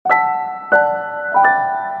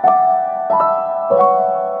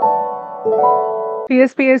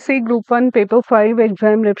TSPSC Group 1 paper 5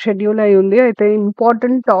 exam రేపు schedule అయి ఉంది. అయితే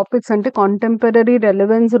ఇంపార్టెంట్ టాపిక్స్ అంటే కాంటెంపరరీ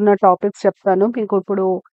రెలెవెన్స్ ఉన్న టాపిక్స్ చెప్తాను. మీకు ఇప్పుడు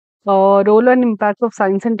role and impact of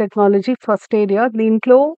science and technology first area.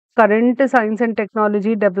 దీంట్లో current science and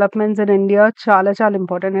technology developments in India చాలా చాలా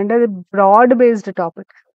ఇంపార్టెంట్. అంటే అది బ్రాడ్ బేస్డ్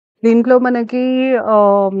టాపిక్. దీంట్లో మనకి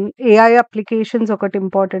ఏఐ అప్లికేషన్స్ ఒకటి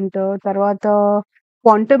ఇంపార్టెంట్. తర్వాత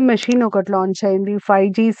క్వాంటమ్ మెషిన్ ఒకటి లాంచ్ అయింది.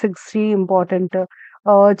 5G, 6G important.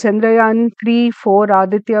 Chandrayaan 3, 4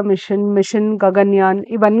 Aditya machine Gaganyaan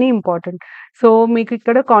ఇవన్నీ ఇంపార్టెంట్. సో,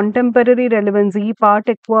 మీకిక్కడ కాంటెంపరరీ రెలెవెన్స్ ఈ పార్ట్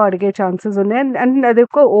ఎక్కువ అడిగే ఛాన్సెస్ ఉన్నాయి. అండ్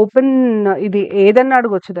అదొక ఓపెన్ ఇది ఏదన్నా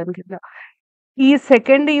అడగొచ్చు దాని కింద. ఈ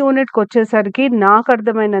సెకండ్ యూనిట్‌కొచ్చేసరికి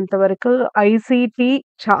నాకర్థమైనంత వరకు ఐసీటీ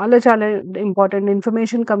చాలా చాలా ఇంపార్టెంట్.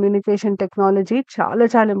 ఇన్ఫర్మేషన్ కమ్యూనికేషన్ టెక్నాలజీ చాలా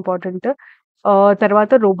చాలా ఇంపార్టెంట్.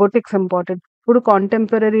 తర్వాత రోబోటిక్స్ ఇంపార్టెంట్. ఇప్పుడు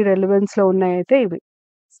కాంటెంపరరీ రెలెవెన్స్‌లో ఉన్నాయయితే ఇవి.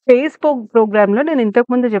 స్పేస్ ప్రోగ్రామ్‌లో నేను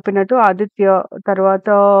ఇంతకుముందు చెప్పినట్టు ఆదిత్య, తర్వాత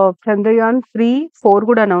చంద్రయాన్ 3, 4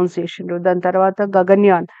 కూడా అనౌన్స్ చేసిండ్రు. దాని తర్వాత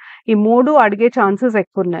గగన్యాన్. ఈ 3 అడిగే ఛాన్సెస్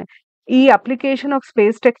ఎక్కువున్నాయి. ఈ application of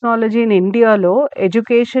space technology in ఇండియాలో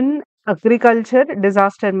ఎడ్యుకేషన్, అగ్రికల్చర్,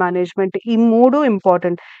 డిజాస్టర్ మేనేజ్మెంట్ ఈ 3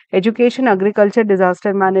 ఇంపార్టెంట్. ఎడ్యుకేషన్, అగ్రికల్చర్,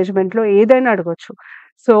 డిజాస్టర్ మేనేజ్మెంట్‌లో ఏదైనా అడగొచ్చు.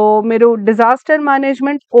 సో, మీరు డిజాస్టర్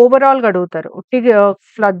మేనేజ్మెంట్ ఓవరాల్‌గా అడుగుతారు. ఉట్టిగా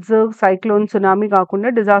ఫ్లడ్స్, సైక్లోన్, సునామీ కాకుండా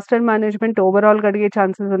డిజాస్టర్ మేనేజ్మెంట్ ఓవరాల్‌గా అడిగే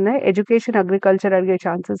ఛాన్సెస్ ఉన్నాయి. ఎడ్యుకేషన్, అగ్రికల్చర్ అడిగే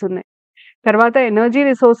ఛాన్సెస్ ఉన్నాయి. తర్వాత ఎనర్జీ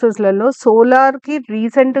రిసోర్సెస్‌లలో సోలార్‌కి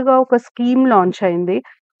రీసెంట్‌గా ఒక స్కీమ్ లాంచ్ అయింది.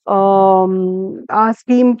 ఆహ్, ఆ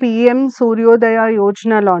స్కీమ్ పీఎం సూర్యోదయ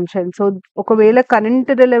యోజన లాంచ్ అయింది. సో, ఒకవేళ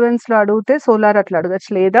కరెంట్ రిలెవెన్స్‌లో అడిగితే సోలార్ అట్లా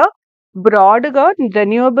అడగొచ్చు. లేదా బ్రాడ్‌గా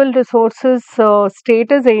రెన్యూవబుల్ రిసోర్సెస్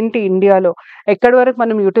స్టేటస్ ఏంటి ఇండియాలో? ఎక్కడి వరకు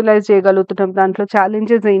మనం యుటిలైజ్ చేయగలుగుతున్నాం? దాంట్లో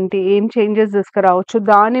ఛాలెంజెస్ ఏంటి? ఏం చేంజెస్ తీసుకురావచ్చు?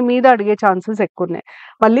 దాని మీద అడిగే ఛాన్సెస్ ఎక్కువున్నాయి.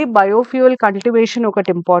 మళ్ళీ బయోఫ్యూయల్ కల్టివేషన్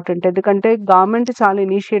ఒకటి ఇంపార్టెంట్. ఎందుకంటే గవర్నమెంట్ చాలా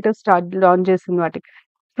ఇనిషియేటివ్స్ లాంచ్ చేసింది వాటికి.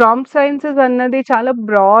 క్రాప్ సైన్సెస్ అన్నది చాలా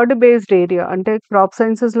బ్రాడ్ బేస్డ్ ఏరియా. అంటే క్రాప్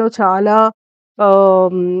సైన్సెస్‌లో చాలా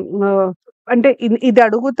ఆహ్, ఆహ్, అంటే ఇది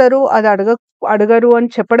అడుగుతారు, అది అడగరు అని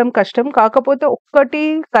చెప్పడం కష్టం. కాకపోతే ఒక్కటి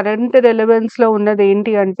కరెంట్ రెలెవెన్స్‌లో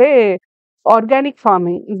ఉన్నదేంటి అంటే organic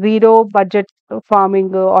farming, zero budget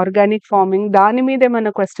farming, organic farming దాని మీద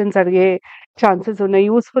ఏమన్నా క్వెషన్స్ అడిగే ఛాన్సెస్ ఉన్నాయి.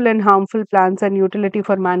 Useful and harmful plants and utility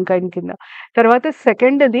for mankind కింద. తర్వాత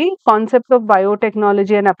సెకండ్‌ది concept of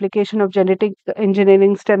biotechnology and application of genetic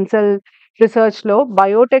engineering, stem cell రిసర్చ్‌లో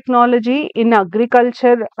biotechnology in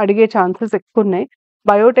agriculture అడిగే ఛాన్సెస్ ఎక్కువున్నాయి.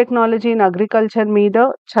 బయోటెక్నాలజీ ఇన్ అగ్రికల్చర్ మీద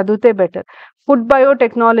చదివితే బెటర్. ఫుడ్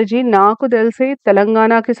బయోటెక్నాలజీ నాకు తెలిసి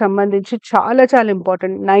తెలంగాణకి సంబంధించి చాలా చాలా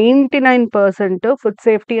important. 99% food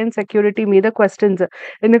safety and security మీద క్వెషన్స్.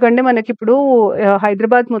 ఎందుకంటే మనకిప్పుడు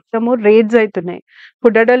హైదరాబాద్ మొత్తము రేడ్స్ అయితున్నాయి.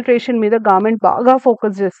 ఫుడ్ అడల్ట్రేషన్ మీద గవర్నమెంట్ బాగా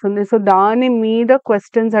ఫోకస్ చేస్తుంది. సో, దాని మీద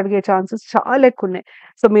క్వెషన్స్ అడిగే ఛాన్సెస్ చాలా ఎక్కువున్నాయి.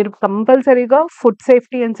 సో, మీరు కంపల్సరీగా ఫుడ్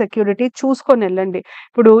సేఫ్టీ అండ్ సెక్యూరిటీ చూసుకొని ఎళ్ళండి.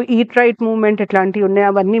 ఇప్పుడు ఈట్ రైట్ మూవ్‌మెంట్ ఇట్లాంటివి ఉన్నాయి.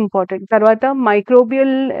 అవన్నీ ఇంపార్టెంట్. తర్వాత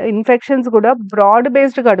మైక్రోబియల్ ఇన్ఫెక్షన్స్ కూడా బ్రాడ్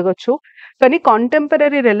బేస్డ్‌గా అడగొచ్చు. కానీ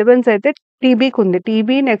కాంటెంపరరీ రెలెవెన్స్ అయితే టీబీకుంది.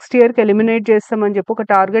 టీబీ నెక్స్ట్ ఇయర్‌కి ఎలిమినేట్ చేస్తామని చెప్పి ఒక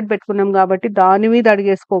టార్గెట్ పెట్టుకున్నాం కాబట్టి దాని మీద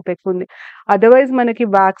అడిగే స్కోప్ ఎక్కువుంది. అదర్‌వైజ్ మనకి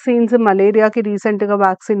వాక్సిన్స్, మలేరియాకి రీసెంట్‌గా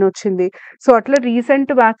వాక్సిన్ వచ్చింది. సో, అట్లా రీసెంట్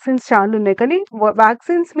వాక్సిన్స్ చాలా ఉన్నాయి. కానీ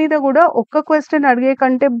వాక్సిన్స్ మీద కూడా ఒక్క క్వెషన్ అడిగే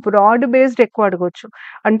కంటే బ్రాడ్ బేస్డ్ ఎక్కువ అడగొచ్చు.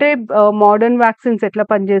 అంటే మోడర్న్ వాక్సిన్స్ ఎట్లా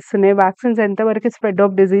పనిచేస్తున్నాయి? వాక్సిన్స్ ఎంతవరకు స్ప్రెడ్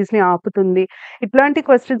ఆఫ్ డిసీజ్‌ని ఆపుతుంది? ఇట్లాంటి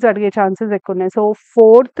క్వెషన్స్ అడిగే ఛాన్సెస్ ఎక్కువున్నాయి. సో,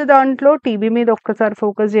 ఫోర్త్ దాంట్లో టీబీ మీద ఒక్కసారి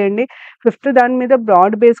ఫోకస్ చేయండి. ఫిఫ్త్ దాని మీద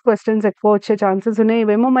బ్రాడ్ బేస్ క్వెషన్స్ ఎక్కువ వచ్చే ఛాన్సెస్ ఉన్నాయి.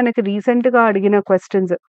 ఇవేమో మనకి రీసెంట్‌గా అడిగిన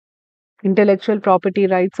క్వెషన్స్. ఇంటెలెక్చువల్ ప్రాపర్టీ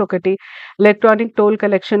రైట్స్ ఒకటి, electronic toll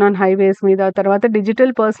collection on highways మీద, తర్వాత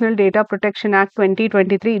digital personal data protection act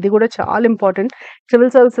 2023 ఇది కూడా చాలా ఇంపార్టెంట్.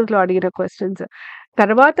 సివిల్ సర్వీసెస్‌లో అడిగిన క్వెషన్స్.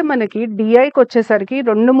 తర్వాత మనకి డీఐకొచ్చేసరికి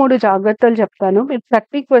 2, 3 జాగ్రత్తలు చెప్తాను. మీరు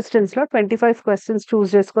 30 క్వెషన్స్‌లో 25 క్వెషన్స్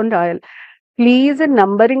చూస్ చేసుకొని రాయాలి. ప్లీజ్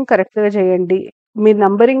నంబరింగ్ కరెక్ట్‌గా చేయండి. మీరు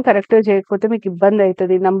నంబరింగ్ కరెక్ట్‌గా చేయకపోతే మీకు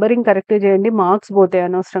ఇబ్బందయితది. నంబరింగ్ కరెక్ట్‌గా చేయండి. మార్క్స్ పోతాయి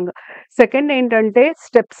అనవసరంగా. సెకండ్ ఏంటంటే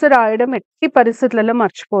స్టెప్స్ రాయడం ఎట్టి పరిస్థితులలో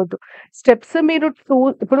మర్చిపోవద్దు. స్టెప్స్ మీరు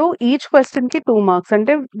ఇప్పుడు ఈచ్ క్వెషన్‌కి 2 మార్క్స్.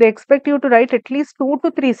 అంటే they expect you to right at least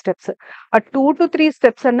 2-3 steps. ఆ 2-3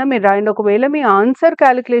 స్టెప్స్ అన్నా మీరు రాయండి. ఒకవేళ మీ ఆన్సర్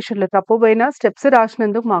కాలిక్యులేషన్‌లో తప్పు పోయినా స్టెప్స్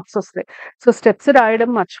రాసినందుకు మార్క్స్ వస్తాయి. సో, స్టెప్స్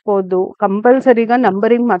రాయడం మర్చిపోవద్దు. కంపల్సరీగా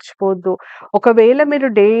నంబరింగ్ మర్చిపోవద్దు. ఒకవేళ మీరు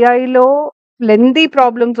డేఐలో లెంథీ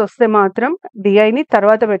ప్రాబ్లమ్స్ వస్తే మాత్రం డీఐని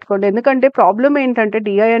తర్వాత పెట్టుకోండి. ఎందుకంటే ప్రాబ్లమ్ ఏంటంటే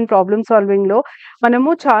డీఐ అండ్ ప్రాబ్లమ్ సాల్వింగ్‌లో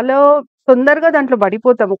మనము చాలా తొందరగా దాంట్లో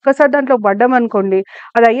పడిపోతాం. ఒక్కసారి దాంట్లో పడ్డామనుకోండి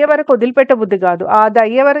అది అయ్యే వరకు వదిలిపెట్టబుద్ధి కాదు. అది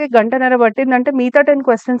అయ్యే వరకు గంటన్నర పట్టిందంటే మిగతా 10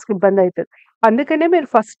 క్వెషన్స్‌కి ఇబ్బందయితది. అందుకనే మీరు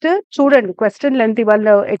ఫస్ట్ చూడండి క్వెషన్ లెంత్. వాళ్ళ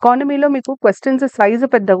ఎకానమీలో మీకు క్వెషన్స్ సైజ్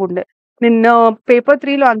పెద్దగుండే. నిన్న పేపర్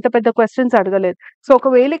 3లో అంత పెద్ద క్వెషన్స్ అడగలేదు. సో,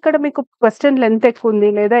 ఒకవేళ ఇక్కడ మీకు క్వెషన్ లెంత్ ఎక్కువుంది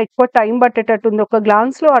లేదా ఎక్కువ టైం పట్టేటట్టుంది. ఒక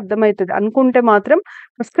గ్లాన్స్‌లో అర్థమైతది అనుకుంటే మాత్రం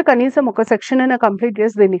ఫస్ట్ కనీసం ఒక సెక్షన్ అయినా కంప్లీట్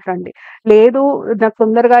చేసి దీనికి రండి. లేదు నాకు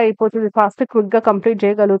తొందరగా అయిపోతది క్విక్‌గా కంప్లీట్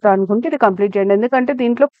చేయగలుగుతా అనుకుంటే ఇది కంప్లీట్ చేయండి. ఎందుకంటే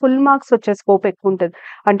దీంట్లో ఫుల్ మార్క్స్ వచ్చే స్కోప్ ఎక్కువుంటది.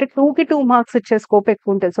 అంటే 2కి 2 మార్క్స్ ఇచ్చే స్కోప్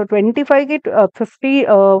ఎక్కువుంటది. సో, 25కి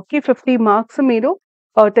 50 మార్క్స్ మీరు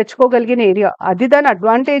తెచ్చుకోగలిగిన ఏరియా. అది దాని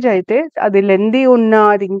అడ్వాంటేజ్ అయితే, అది లెంథీ ఉన్నా,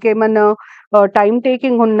 అది ఇంకేమన్నా టైమ్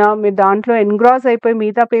టేకింగ్ ఉన్నా, మీరు దాంట్లో ఎన్‌గ్రాస్ అయిపోయి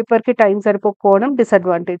మిగతా పేపర్‌కి టైం సరిపోకపోవడం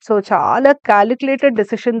డిసడ్వాంటేజ్. సో, చాలా కాలిక్యులేటెడ్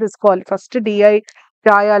డెసిషన్ తీసుకోవాలి. First DI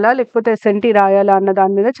రాయాలా? లేకపోతే ఎస్ఎన్‌టీ రాయాలా? అన్న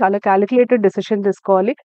దాని మీద చాలా కాలిక్యులేటెడ్ డెసిషన్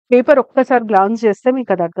తీసుకోవాలి. పేపర్ ఒక్కసారి గ్లాన్స్ చేస్తే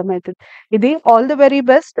మీకది అర్థమైతది. ఇది all the very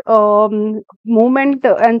best. Movement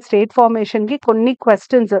and state ఫార్మేషన్‌కి కొన్ని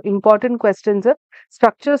క్వెషన్స్, ఇంపార్టెంట్ క్వెషన్స్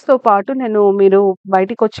స్ట్రక్చర్స్‌తో పాటు మీరు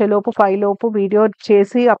బయటికొచ్చేలోపు 5 లోపు వీడియో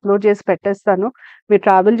చేసి అప్‌లోడ్ చేసి పెట్టేస్తాను. మీరు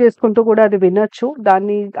ట్రావెల్ చేసుకుంటూ కూడా అది వినొచ్చు.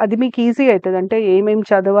 అది మీకు ఈజీ అయితది. అంటే ఏమేం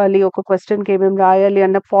చదవాలి, ఒక క్వెషన్‌కి ఏమేం రాయాలి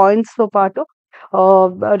అన్న పాయింట్స్‌తో పాటు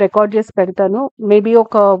ఆహ్, రికార్డ్ చేసి పెడతాను. మేబీ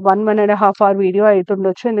ఒక 1 ½ అవర్ వీడియో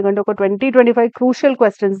అయితుండొచ్చు. ఎందుకంటే ఒక 25 క్రూషియల్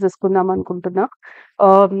క్వెషన్స్ తీసుకుందాం అనుకుంటున్నా.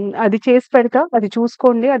 అది చేసి పెడతా. అది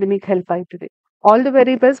చూసుకోండి. అది మీకు హెల్ప్ అయితది. All the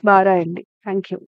very best. బా రాయండి. Thank you.